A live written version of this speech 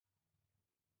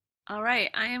All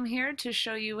right, I am here to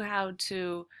show you how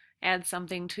to add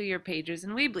something to your pages in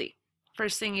Weebly.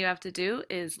 First thing you have to do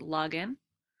is log in,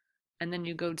 and then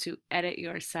you go to edit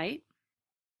your site.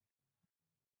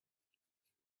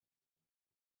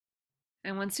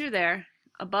 And once you're there,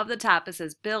 above the top it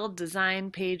says build, design,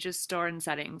 pages, store, and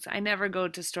settings. I never go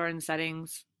to store and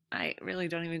settings. I really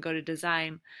don't even go to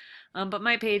design. But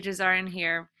my pages are in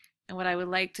here. And what I would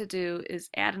like to do is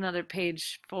add another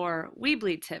page for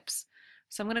Weebly tips.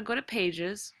 So I'm going to go to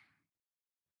pages,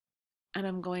 and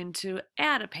I'm going to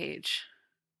add a page.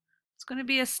 It's going to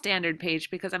be a standard page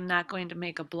because I'm not going to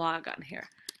make a blog on here.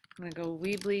 I'm going to go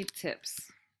Weebly tips.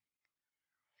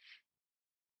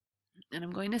 And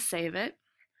I'm going to save it.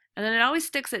 And then it always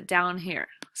sticks it down here.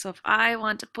 So if I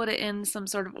want to put it in some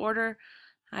sort of order,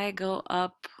 I go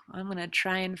up. I'm going to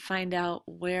try and find out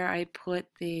where I put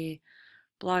the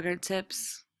blogger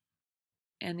tips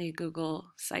and the Google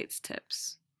Sites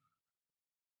tips.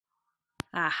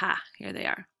 Aha, here they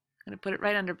are. I'm going to put it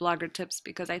right under blogger tips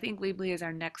because I think Weebly is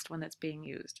our next one that's being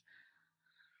used.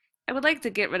 I would like to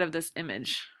get rid of this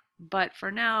image, but for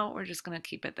now we're just going to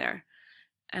keep it there.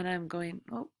 And I'm going,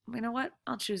 oh, you know what?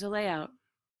 I'll choose a layout.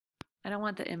 I don't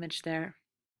want the image there.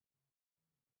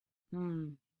 I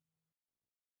don't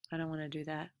want to do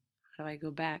that. How do I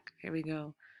go back? Here we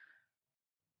go.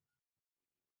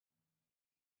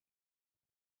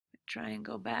 Try and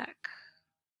go back.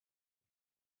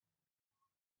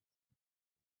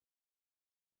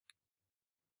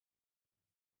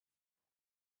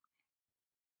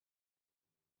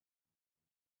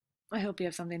 I hope you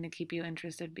have something to keep you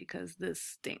interested because this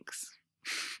stinks.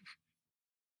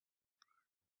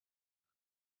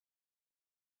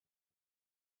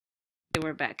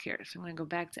 We're back here. So I'm going to go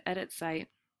back to edit site.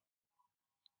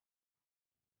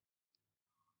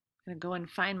 I'm going to go and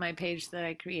find my page that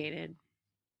I created.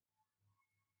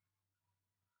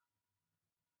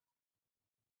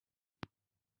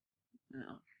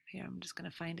 Oh, here, I'm just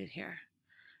going to find it here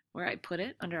where I put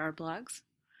it under our blogs.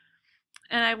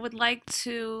 And I would like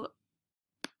to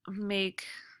make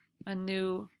I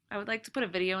would like to put a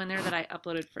video in there that I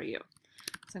uploaded for you.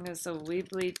 So I'm going to say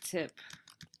Weebly tip,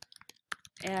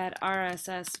 add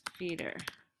RSS feeder.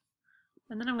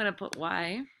 And then I'm going to put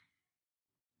why.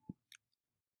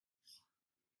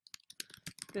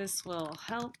 This will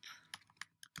help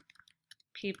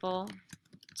people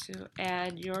to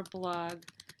add your blog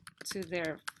to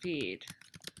their feed.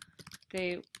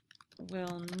 They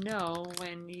will know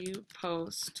when you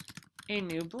post a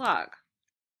new blog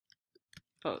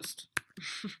post.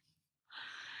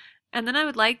 And then I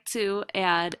would like to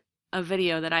add a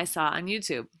video that I saw on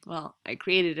YouTube. Well, I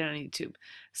created it on YouTube.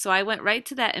 So I went right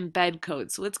to that embed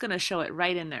code. So it's going to show it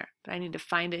right in there. But I need to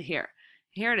find it here.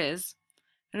 Here it is.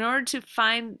 In order to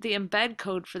find the embed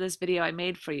code for this video I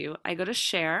made for you, I go to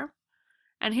share.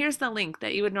 And here's the link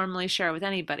that you would normally share with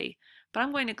anybody. But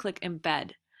I'm going to click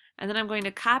embed. And then I'm going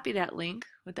to copy that link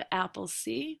with the Apple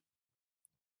C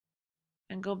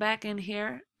and go back in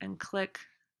here and click,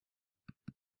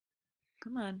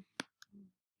 come on.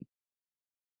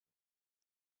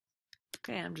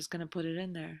 Okay, I'm just going to put it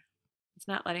in there. It's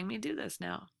not letting me do this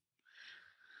now.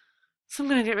 So I'm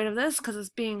going to get rid of this because it's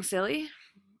being silly.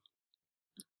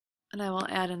 And I will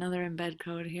add another embed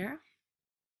code here.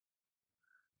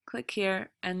 Click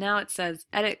here, and now it says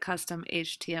Edit Custom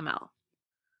HTML.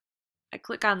 I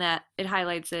click on that, it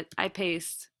highlights it, I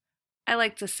paste. I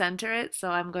like to center it,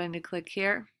 so I'm going to click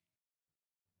here.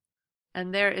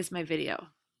 And there is my video.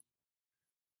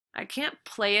 I can't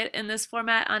play it in this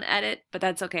format on edit, but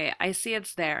that's okay. I see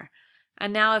it's there.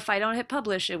 And now if I don't hit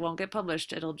publish, it won't get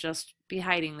published. It'll just be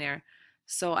hiding there.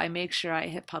 So I make sure I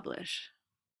hit publish.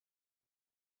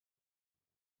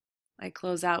 I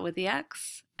close out with the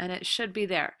X, and it should be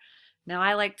there. Now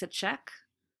I like to check,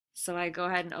 so I go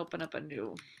ahead and open up a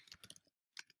new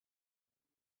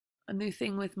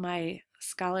thing with my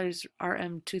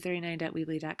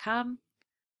scholarsrm239.weebly.com.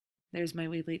 There's my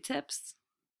Weebly tips.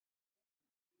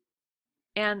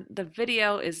 And the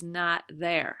video is not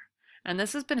there. And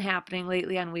this has been happening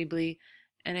lately on Weebly,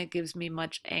 and it gives me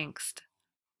much angst.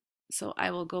 So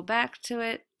I will go back to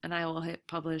it, and I will hit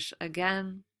publish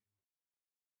again.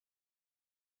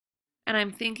 And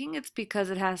I'm thinking it's because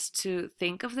it has to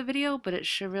think of the video, but it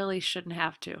really shouldn't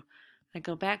have to. I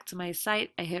go back to my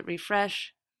site, I hit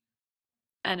refresh,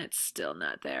 and it's still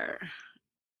not there.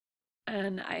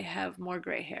 And I have more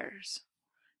gray hairs.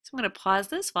 So I'm going to pause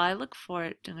this while I look for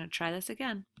it. I'm going to try this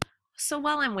again. So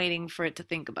while I'm waiting for it to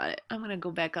think about it, I'm going to go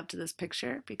back up to this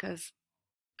picture because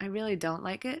I really don't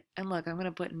like it. And look, I'm going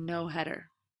to put no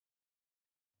header.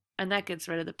 And that gets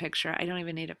rid of the picture. I don't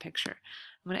even need a picture.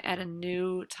 I'm going to add a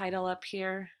new title up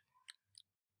here.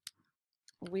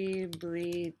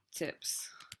 Weebly tips.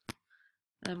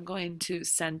 I'm going to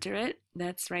center it.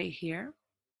 That's right here.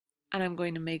 And I'm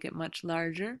going to make it much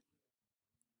larger.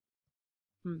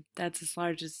 That's as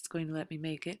large as it's going to let me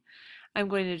make it. I'm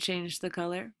going to change the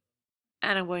color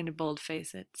and I'm going to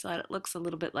boldface it so that it looks a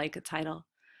little bit like a title.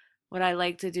 What I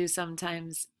like to do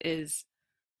sometimes is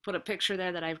put a picture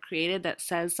there that I've created that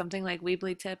says something like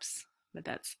Weebly tips, but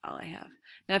that's all I have.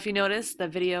 Now if you notice, the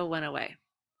video went away.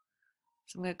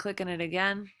 So I'm going to click on it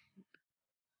again.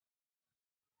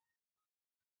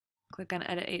 Click on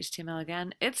edit HTML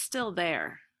again. It's still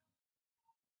there.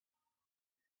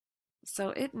 So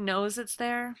it knows it's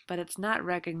there, but it's not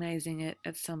recognizing it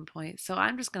at some point. So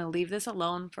I'm just going to leave this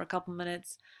alone for a couple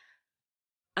minutes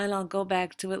and I'll go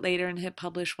back to it later and hit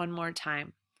publish one more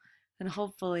time. And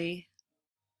hopefully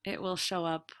it will show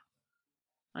up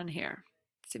on here.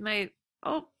 See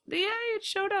oh, yay, it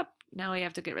showed up. Now we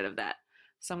have to get rid of that.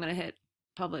 So I'm going to hit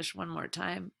publish one more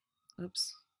time.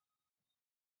 Oops.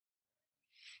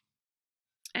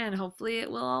 And hopefully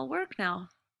it will all work now.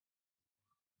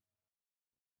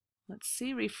 Let's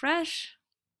see, refresh.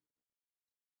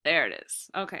 There it is.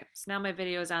 Okay, so now my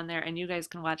video is on there and you guys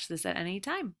can watch this at any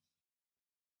time.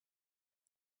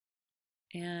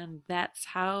 And that's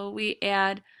how we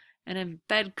add an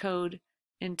embed code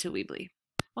into Weebly.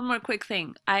 One more quick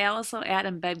thing. I also add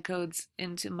embed codes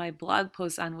into my blog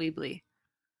posts on Weebly.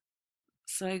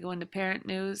 So I go into parent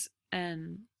news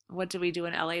and what do we do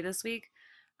in LA this week?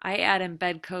 I add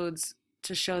embed codes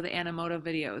to show the Animoto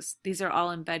videos. These are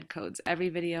all embed codes. Every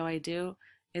video I do,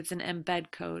 it's an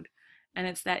embed code. And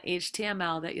it's that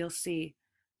HTML that you'll see,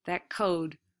 that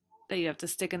code that you have to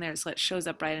stick in there so it shows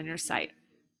up right on your site.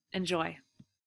 Enjoy.